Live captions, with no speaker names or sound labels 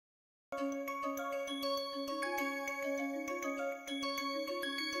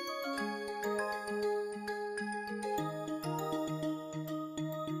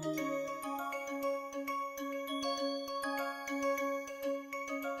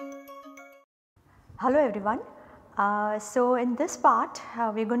Hello everyone. So in this part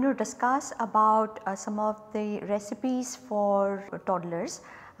we are going to discuss about some of the recipes for toddlers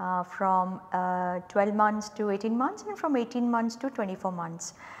from 12 months to 18 months and from 18 months to 24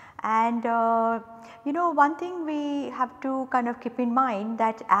 months. And one thing we have to kind of keep in mind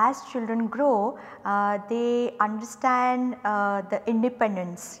that as children grow they understand the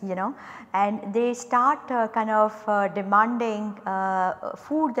independence, and they start kind of demanding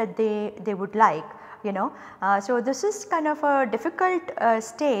food that they would like. So this is kind of a difficult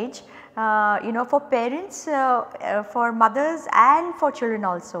stage for parents, for mothers and for children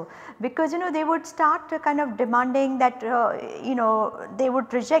also, because they would start kind of demanding that they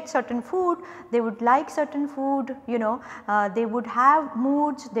would reject certain food, they would like certain food, they would have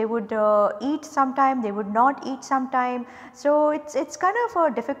moods, they would eat sometime, they would not eat sometime. So it's kind of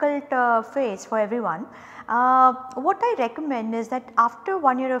a difficult phase for everyone. What I recommend is that after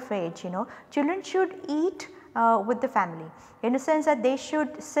 1 year of age, children should eat with the family, in a sense that they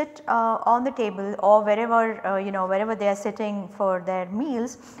should sit on the table or wherever wherever they are sitting for their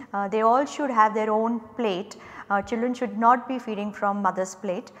meals. They all should have their own plate. Children should not be feeding from mother's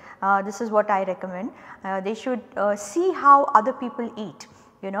plate. This is what I recommend. They should see how other people eat.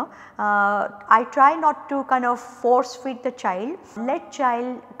 I try not to kind of force feed the child, let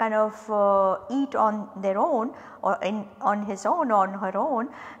child kind of eat on their own or on his own or on her own,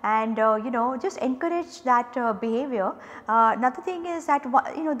 and just encourage that behavior. Another thing is that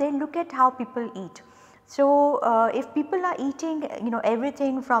they look at how people eat. So if people are eating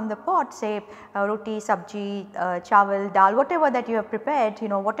everything from the pot, say roti, sabji, chawal, dal, whatever that you have prepared,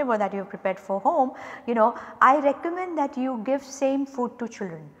 whatever that you have prepared for home, I recommend that you give same food to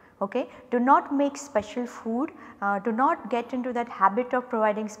children. Okay, do not make special food, do not get into that habit of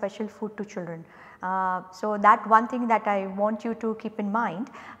providing special food to children. So that one thing that I want you to keep in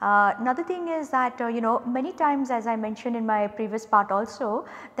mind. Another thing is that many times, as I mentioned in my previous part also,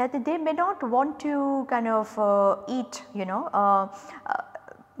 that they may not want to kind of eat,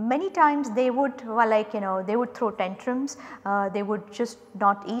 many times they would they would throw tantrums, they would just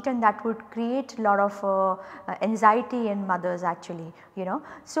not eat, and that would create a lot of anxiety in mothers actually.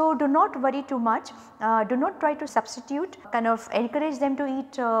 So do not worry too much, do not try to substitute, kind of encourage them to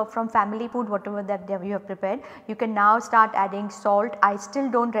eat from family food, whatever that you have prepared. You can now start adding salt. I still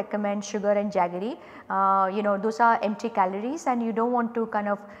do not recommend sugar and jaggery, those are empty calories, and you do not want to kind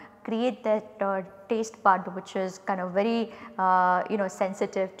of create that taste bud which is kind of very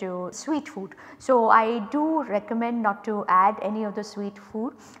sensitive to sweet food. So I do recommend not to add any of the sweet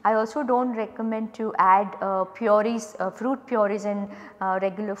food. I also do not recommend to add purees, fruit purees in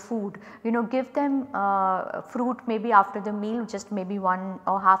regular food. Give them fruit maybe after the meal, just maybe one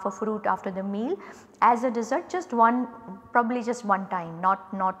or half a fruit after the meal as a dessert, just one, probably just one time,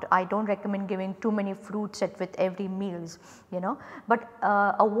 not I do not recommend giving too many fruits with every meals, but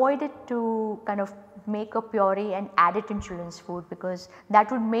avoid it to kind of make a puree and add it in children's food, because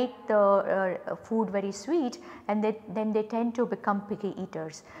that would make the food very sweet, and then they tend to become picky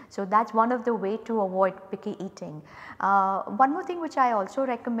eaters. So that is one of the way to avoid picky eating. One more thing which I also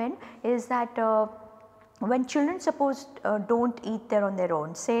recommend is that when children suppose do not eat there on their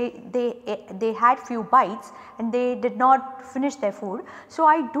own, say they had few bites and they did not finish their food. So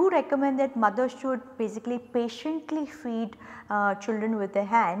I do recommend that mothers should basically patiently feed children with their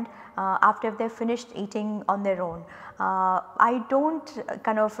hand after they have finished eating on their own. I do not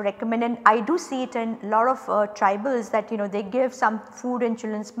kind of recommend, and I do see it in a lot of tribals that they give some food in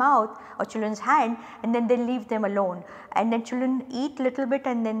children's mouth or children's hand and then they leave them alone, and then children eat little bit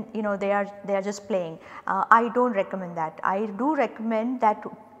and then they are just playing. I do not recommend that. I do recommend that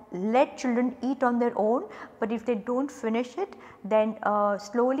let children eat on their own, but if they do not finish it, then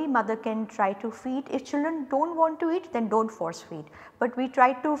slowly mother can try to feed. If children do not want to eat, then do not force feed, but we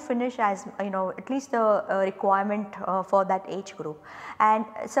try to finish as at least the requirement for that age group. And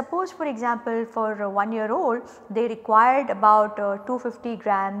suppose for example for a 1 year old they required about 250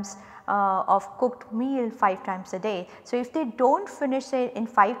 grams of cooked meal 5 times a day. So if they do not finish it in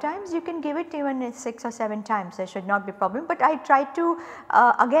 5 times, you can give it even in 6 or 7 times, there should not be problem. But I try to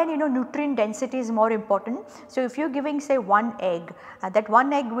again nutrient density is more important. So if you are giving say 1 egg, that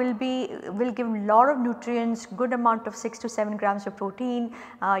 1 egg will give lot of nutrients, good amount of 6 to 7 grams of protein,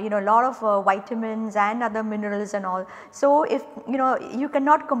 lot of vitamins and other minerals and all. So if you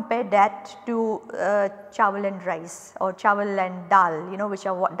cannot compare that to chawal and rice or chawal and dal, which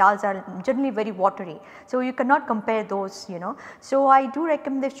are dals are generally very watery. So you cannot compare those, So I do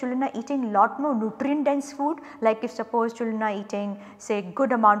recommend if children are eating lot more nutrient dense food, like if suppose children are eating say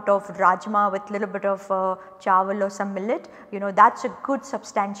good amount of rajma with little bit of chawal or some millet, that's a good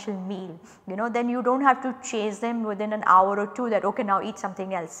substantial meal, then you do not have to chase them within an hour or two that okay, now eat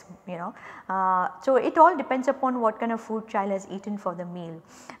something else, so it all depends upon what kind of food child has eaten for the meal.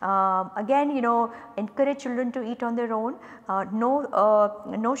 Again, encourage children to eat on their own,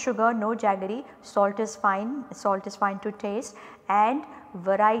 no sugar, no jaggery, salt is fine to taste, and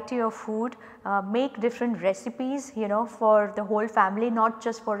variety of food, make different recipes, for the whole family, not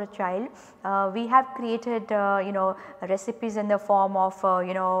just for a child. We have created recipes in the form of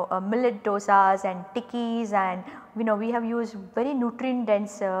millet dosas and tikkis, and we have used very nutrient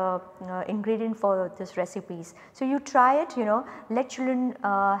dense ingredient for this recipes. So you try it, let children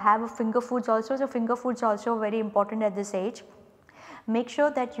have a finger foods also. So finger foods also very important at this age. Make sure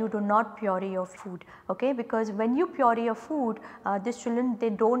that you do not puree your food, okay, because when you puree your food, these children,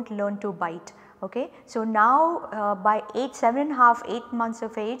 they do not learn to bite. Okay. So now by 7.5, 8 months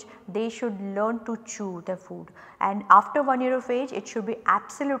of age, they should learn to chew the food, and after 1 year of age it should be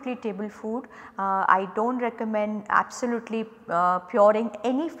absolutely table food. I do not recommend absolutely puring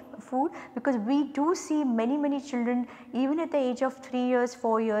any food, because we do see many children even at the age of 3 years,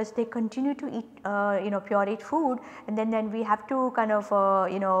 4 years, they continue to eat pureed food, and then we have to kind of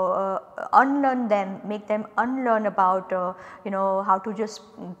unlearn them, make them unlearn about how to just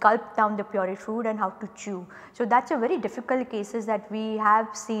gulp down the pureed food and how to chew. So that is a very difficult cases that we have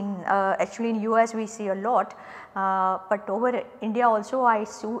seen, actually in US we see a lot, but over India also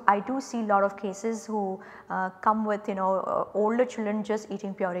I do see lot of cases who come with older children just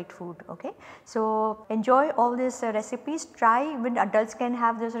eating pureed food. Okay. So enjoy all these recipes, try, even adults can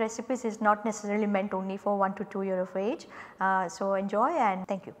have those recipes, is not necessarily meant only for 1 to 2 year of age. So enjoy, and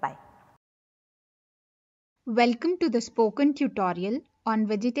thank you, bye. Welcome to the spoken tutorial on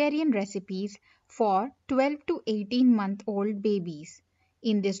vegetarian recipes for 12 to 18-month-old babies.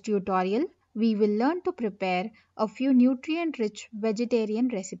 In this tutorial, we will learn to prepare a few nutrient-rich vegetarian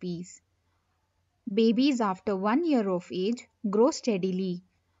recipes. Babies after 1 year of age grow steadily.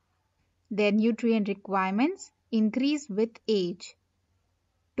 Their nutrient requirements increase with age.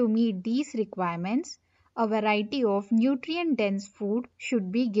 To meet these requirements, a variety of nutrient-dense food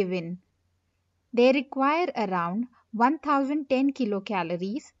should be given. They require around 1010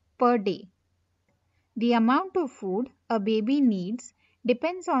 kilocalories per day. The amount of food a baby needs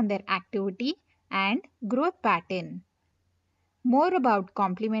depends on their activity and growth pattern. More about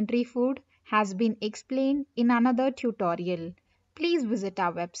complementary food has been explained in another tutorial. Please visit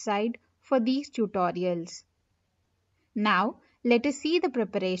our website for these tutorials. Now, let us see the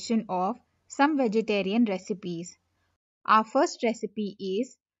preparation of some vegetarian recipes. Our first recipe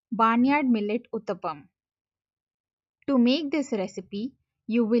is Barnyard Millet Uttapam. To make this recipe,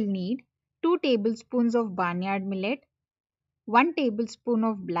 you will need 2 tablespoons of barnyard millet, 1 tablespoon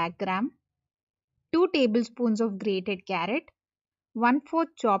of black gram, 2 tablespoons of grated carrot, 1/4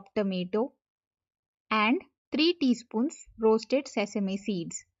 chopped tomato, and 3 teaspoons roasted sesame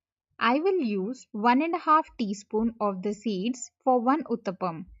seeds. I will use 1.5 teaspoon of the seeds for 1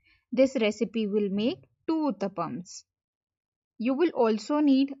 uttapam. This recipe will make 2 uttapams. You will also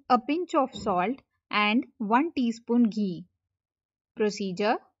need a pinch of salt and 1 teaspoon ghee.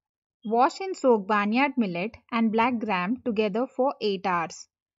 Procedure: wash and soak barnyard millet and black gram together for 8 hours.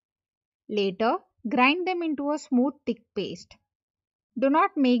 Later, grind them into a smooth thick paste. Do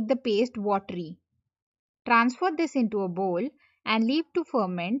not make the paste watery. Transfer this into a bowl and leave to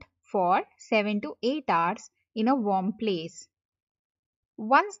ferment for 7 to 8 hours in a warm place.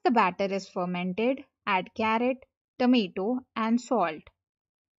 Once the batter is fermented, add carrot, tomato and salt.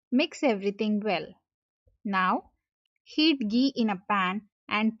 Mix everything well. Now, heat ghee in a pan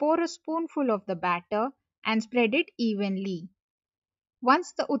and pour a spoonful of the batter and spread it evenly.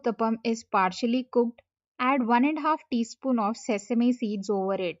 Once the uttapam is partially cooked, add 1.5 teaspoon of sesame seeds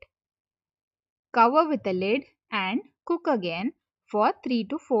over it. Cover with a lid and cook again for 3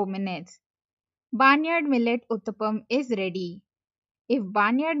 to 4 minutes. Barnyard millet uttapam is ready. If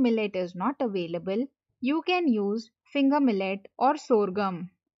barnyard millet is not available, you can use finger millet or sorghum.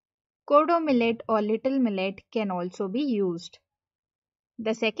 Kodo millet or little millet can also be used.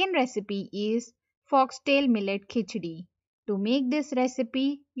 The second recipe is foxtail millet khichdi. To make this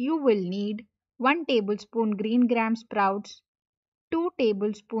recipe, you will need 1 tablespoon green gram sprouts, 2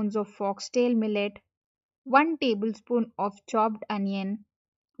 tablespoons of foxtail millet, 1 tablespoon of chopped onion,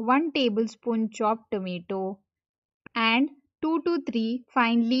 1 tablespoon chopped tomato, and 2 to 3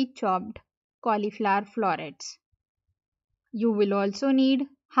 finely chopped cauliflower florets. You will also need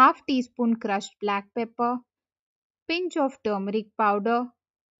half teaspoon crushed black pepper, pinch of turmeric powder,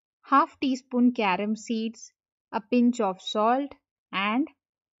 half teaspoon carom seeds, a pinch of salt and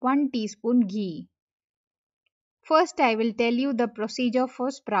 1 teaspoon ghee. First, I will tell you the procedure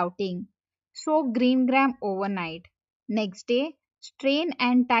for sprouting. Soak green gram overnight. Next day, strain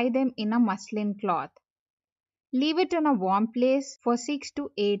and tie them in a muslin cloth. Leave it in a warm place for 6 to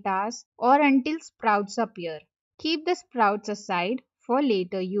 8 hours or until sprouts appear. Keep the sprouts aside for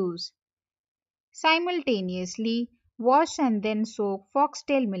later use. Simultaneously, wash and then soak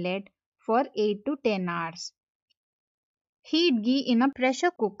foxtail millet for 8 to 10 hours. Heat ghee in a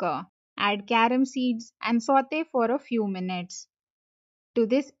pressure cooker. Add carom seeds and saute for a few minutes. To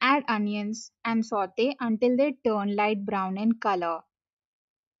this, add onions and saute until they turn light brown in color.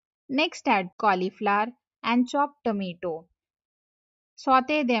 Next, add cauliflower and chopped tomato.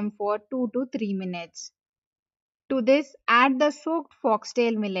 Saute them for 2 to 3 minutes. To this, add the soaked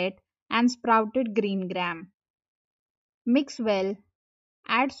foxtail millet and sprouted green gram. Mix well,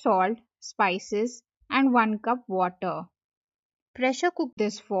 add salt, spices, and 1 cup water. Pressure cook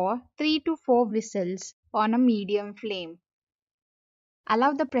this for 3 to 4 whistles on a medium flame.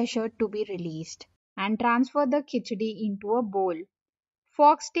 Allow the pressure to be released and transfer the khichdi into a bowl.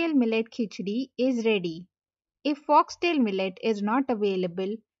 Foxtail millet khichdi is ready. If foxtail millet is not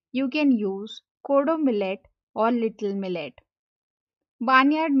available, you can use kodo millet or little millet.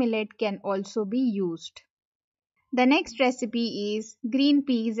 Barnyard millet can also be used. The next recipe is green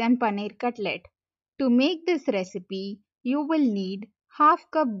peas and paneer cutlet. To make this recipe, you will need half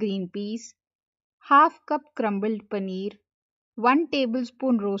cup green peas, half cup crumbled paneer, 1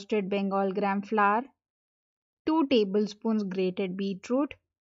 tablespoon roasted Bengal gram flour, 2 tablespoons grated beetroot,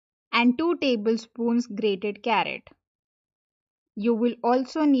 and 2 tablespoons grated carrot. You will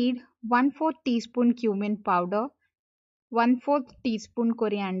also need 1/4 teaspoon cumin powder, 1/4 teaspoon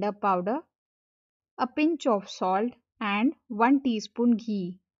coriander powder, a pinch of salt, and 1 teaspoon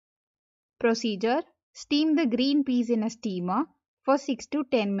ghee. Procedure: steam the green peas in a steamer for 6 to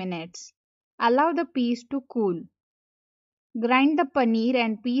 10 minutes. Allow the peas to cool. Grind the paneer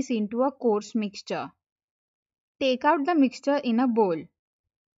and peas into a coarse mixture. Take out the mixture in a bowl.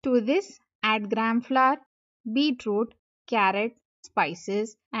 To this, add gram flour, beetroot, carrot,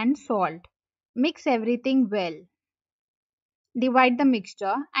 spices, and salt. Mix everything well. Divide the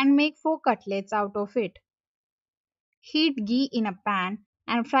mixture and make 4 cutlets out of it. Heat ghee in a pan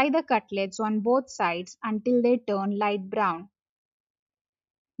and fry the cutlets on both sides until they turn light brown.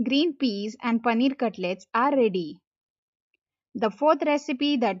 Green peas and paneer cutlets are ready. The fourth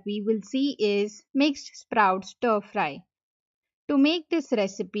recipe that we will see is mixed sprout stir fry. To make this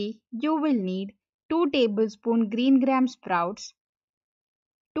recipe, you will need 2 tablespoons green gram sprouts,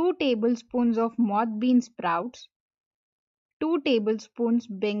 2 tablespoons of moth bean sprouts, 2 tablespoons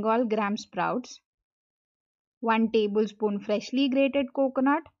Bengal gram sprouts, 1 tablespoon freshly grated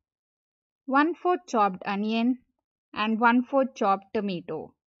coconut, 1/4 chopped onion, and 1/4 chopped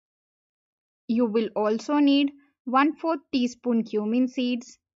tomato. You will also need 1/4 teaspoon cumin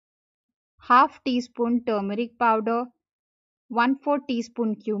seeds, half teaspoon turmeric powder, 1/4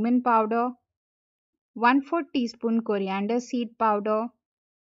 teaspoon cumin powder, 1/4 teaspoon coriander seed powder,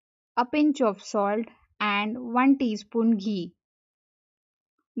 a pinch of salt, and 1 teaspoon ghee.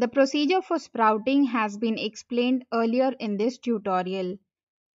 The procedure for sprouting has been explained earlier in this tutorial.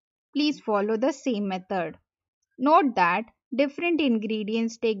 Please follow the same method. Note that different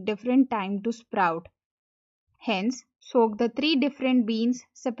ingredients take different time to sprout. Hence, soak the 3 different beans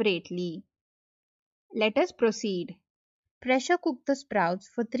separately. Let us proceed. Pressure cook the sprouts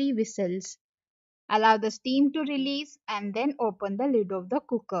for 3 whistles. Allow the steam to release and then open the lid of the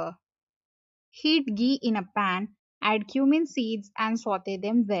cooker. Heat ghee in a pan, add cumin seeds and saute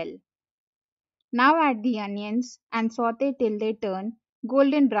them well. Now add the onions and saute till they turn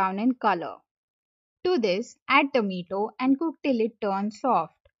golden brown in color. To this, add tomato and cook till it turns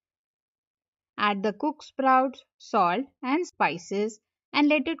soft. Add the cooked sprouts, salt and spices and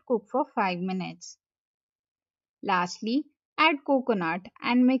let it cook for 5 minutes. Lastly, add coconut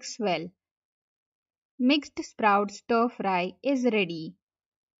and mix well. Mixed sprout stir fry is ready.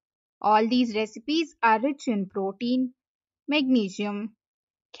 All these recipes are rich in protein, magnesium,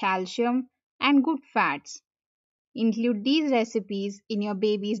 calcium, and good fats. Include these recipes in your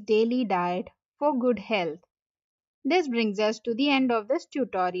baby's daily diet for good health. This brings us to the end of this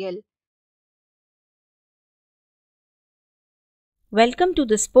tutorial. Welcome to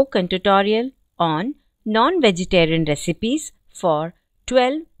the spoken tutorial on non-vegetarian recipes for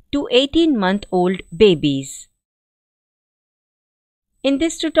 12 to 18-month-old babies. In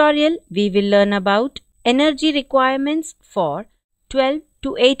this tutorial, we will learn about energy requirements for 12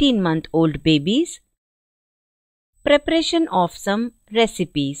 to 18-month-old babies, preparation of some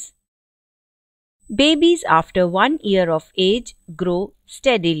recipes. Babies after 1 year of age grow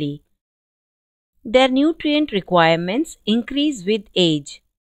steadily. Their nutrient requirements increase with age.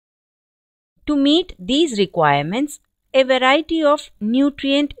 To meet these requirements, a variety of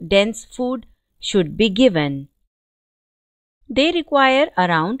nutrient-dense food should be given. They require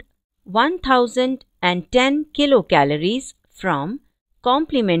around 1010 kilocalories from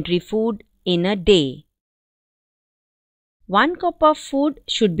complementary food in a day. 1 cup of food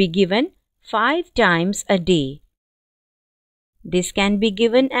should be given 5 times a day. This can be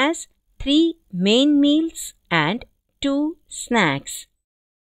given as 3 main meals and 2 snacks.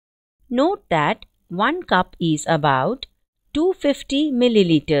 Note that 1 cup is about 250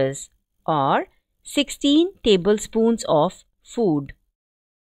 milliliters or 16 tablespoons of food.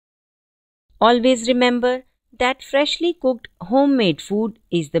 Always remember that freshly cooked homemade food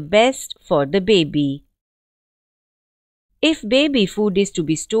is the best for the baby. If baby food is to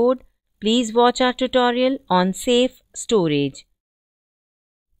be stored, please watch our tutorial on safe storage.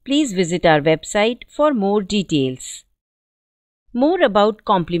 Please visit our website for more details. More about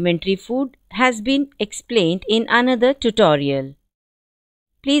complementary food has been explained in another tutorial.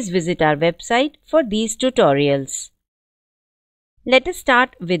 Please visit our website for these tutorials. Let us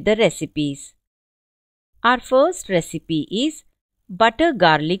start with the recipes. Our first recipe is butter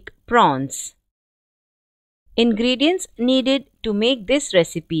garlic prawns. Ingredients needed to make this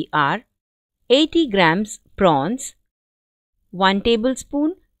recipe are 80 grams prawns, 1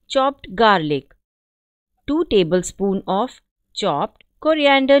 tablespoon chopped garlic, 2 tablespoons of chopped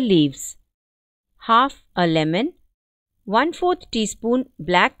coriander leaves, half a lemon, 1/4 teaspoon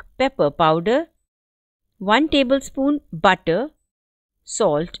black pepper powder, 1 tablespoon butter,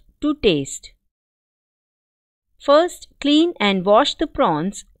 salt to taste. First, clean and wash the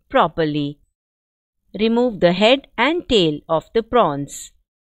prawns properly. Remove the head and tail of the prawns.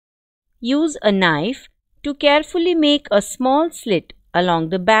 Use a knife to carefully make a small slit along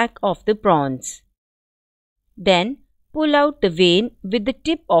the back of the prawns. Then, pull out the vein with the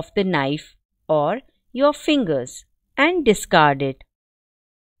tip of the knife or your fingers and discard it.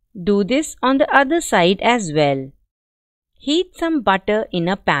 Do this on the other side as well. Heat some butter in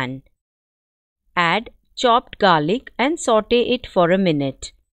a pan. Add chopped garlic and saute it for a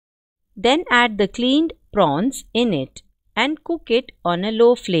minute. Then add the cleaned prawns in it and cook it on a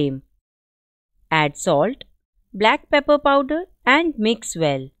low flame. Add salt, black pepper powder and mix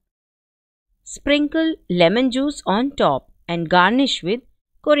well. Sprinkle lemon juice on top and garnish with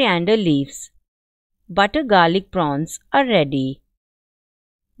coriander leaves. Butter garlic prawns are ready.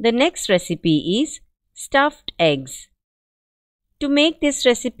 The next recipe is stuffed eggs. To make this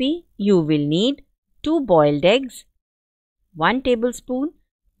recipe, you will need 2 boiled eggs, 1 tablespoon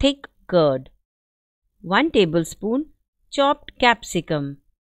thick curd, 1 tablespoon chopped capsicum,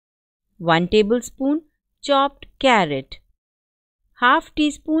 1 tablespoon chopped carrot, half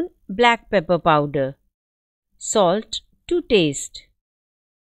teaspoon black pepper powder, salt to taste.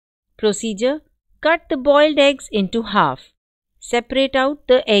 Procedure: cut the boiled eggs into half. Separate out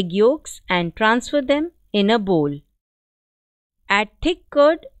the egg yolks and transfer them in a bowl. Add thick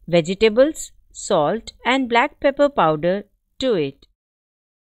curd, vegetables, salt and black pepper powder to it.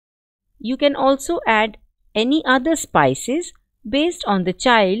 You can also add any other spices based on the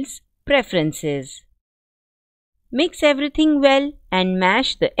child's preferences. Mix everything well and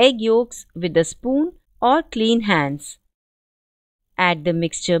mash the egg yolks with a spoon or clean hands. Add the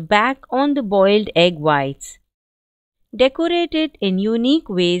mixture back on the boiled egg whites. Decorate it in unique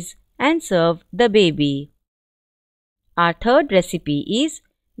ways and serve the baby. Our third recipe is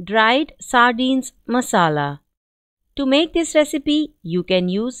dried sardines masala. To make this recipe, you can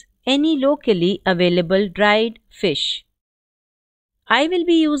use any locally available dried fish. I will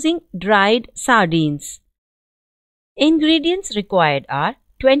be using dried sardines. Ingredients required are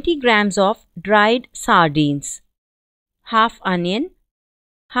 20 grams of dried sardines, half onion,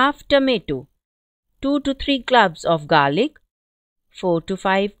 half tomato, 2 to 3 cloves of garlic, 4 to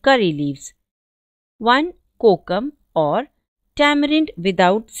 5 curry leaves, 1 kokum or tamarind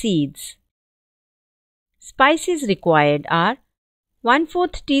without seeds. Spices required are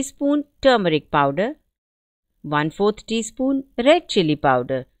 1/4 teaspoon turmeric powder, 1/4 teaspoon red chili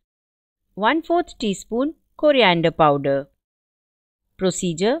powder, 1/4 teaspoon coriander powder.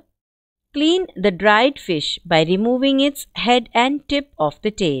 Procedure: clean the dried fish by removing its head and tip of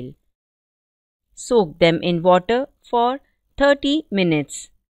the tail. Soak them in water for 30 minutes.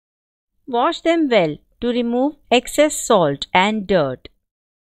 Wash them well to remove excess salt and dirt.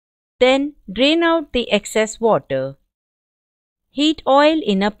 Then drain out the excess water. Heat oil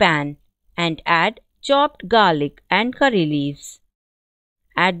in a pan and add chopped garlic and curry leaves.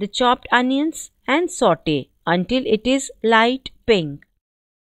 Add the chopped onions and saute until it is light pink.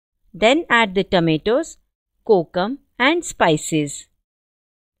 Then add the tomatoes, kokum and spices.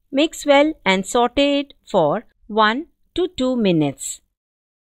 Mix well and saute it for 1 to 2 minutes.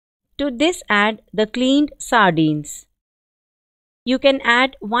 To this add the cleaned sardines. You can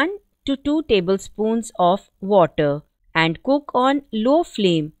add 1 to 2 tablespoons of water and cook on low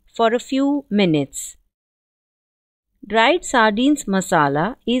flame for a few minutes. Dried sardines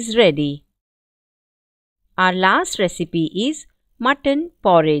masala is ready. Our last recipe is mutton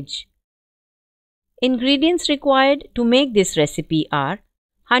porridge. Ingredients required to make this recipe are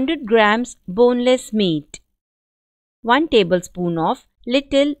 100 grams boneless meat, 1 tablespoon of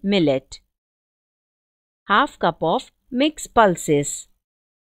little millet, half cup of mixed pulses,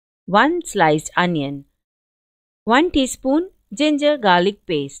 1 sliced onion, 1 teaspoon ginger garlic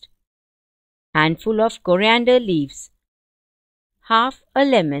paste, handful of coriander leaves, half a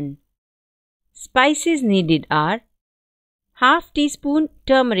lemon. Spices needed are half teaspoon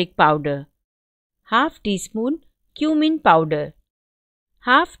turmeric powder, half teaspoon cumin powder,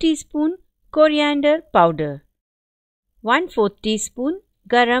 half teaspoon coriander powder, 1/4 teaspoon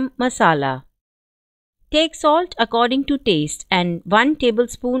garam masala. Take salt according to taste and 1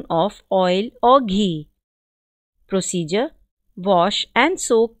 tablespoon of oil or ghee. Procedure: wash and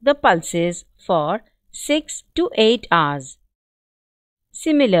soak the pulses for 6 to 8 hours.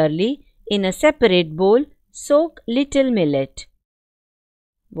 Similarly, in a separate bowl, soak little millet.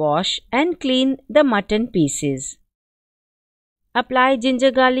 Wash and clean the mutton pieces. Apply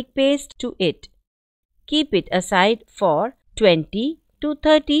ginger garlic paste to it. Keep it aside for 20 to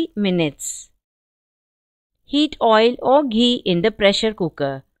 30 minutes. Heat oil or ghee in the pressure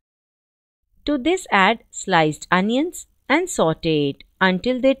cooker. To this add sliced onions and saute it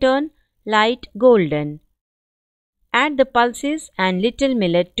until they turn light golden. Add the pulses and little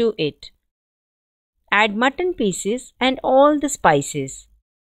millet to it. Add mutton pieces and all the spices.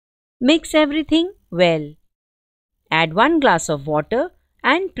 Mix everything well. Add 1 glass of water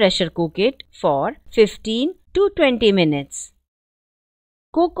and pressure cook it for 15 to 20 minutes.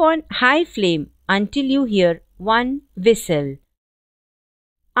 Cook on high flame until you hear 1 whistle.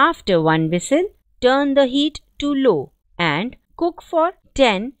 After 1 whistle, turn the heat to low and cook for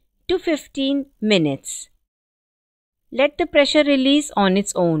 10 to 15 minutes. Let the pressure release on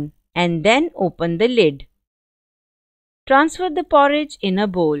its own and then open the lid. Transfer the porridge in a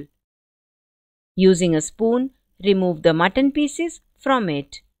bowl. Using a spoon, remove the mutton pieces from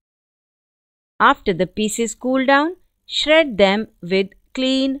it. After the pieces cool down, shred them with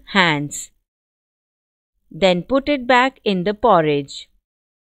clean hands. Then put it back in the porridge.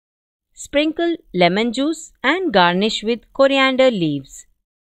 Sprinkle lemon juice and garnish with coriander leaves.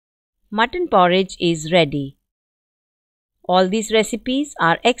 Mutton porridge is ready. All these recipes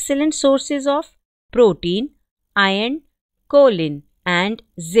are excellent sources of protein, iron, choline, and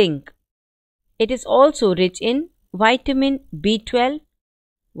zinc. It is also rich in vitamin B12,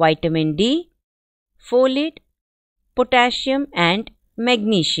 vitamin D, folate, potassium, and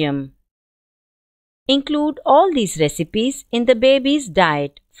magnesium. Include all these recipes in the baby's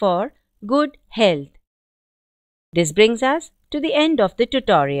diet for good health. This brings us to the end of the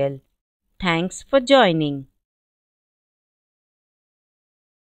tutorial. Thanks for joining.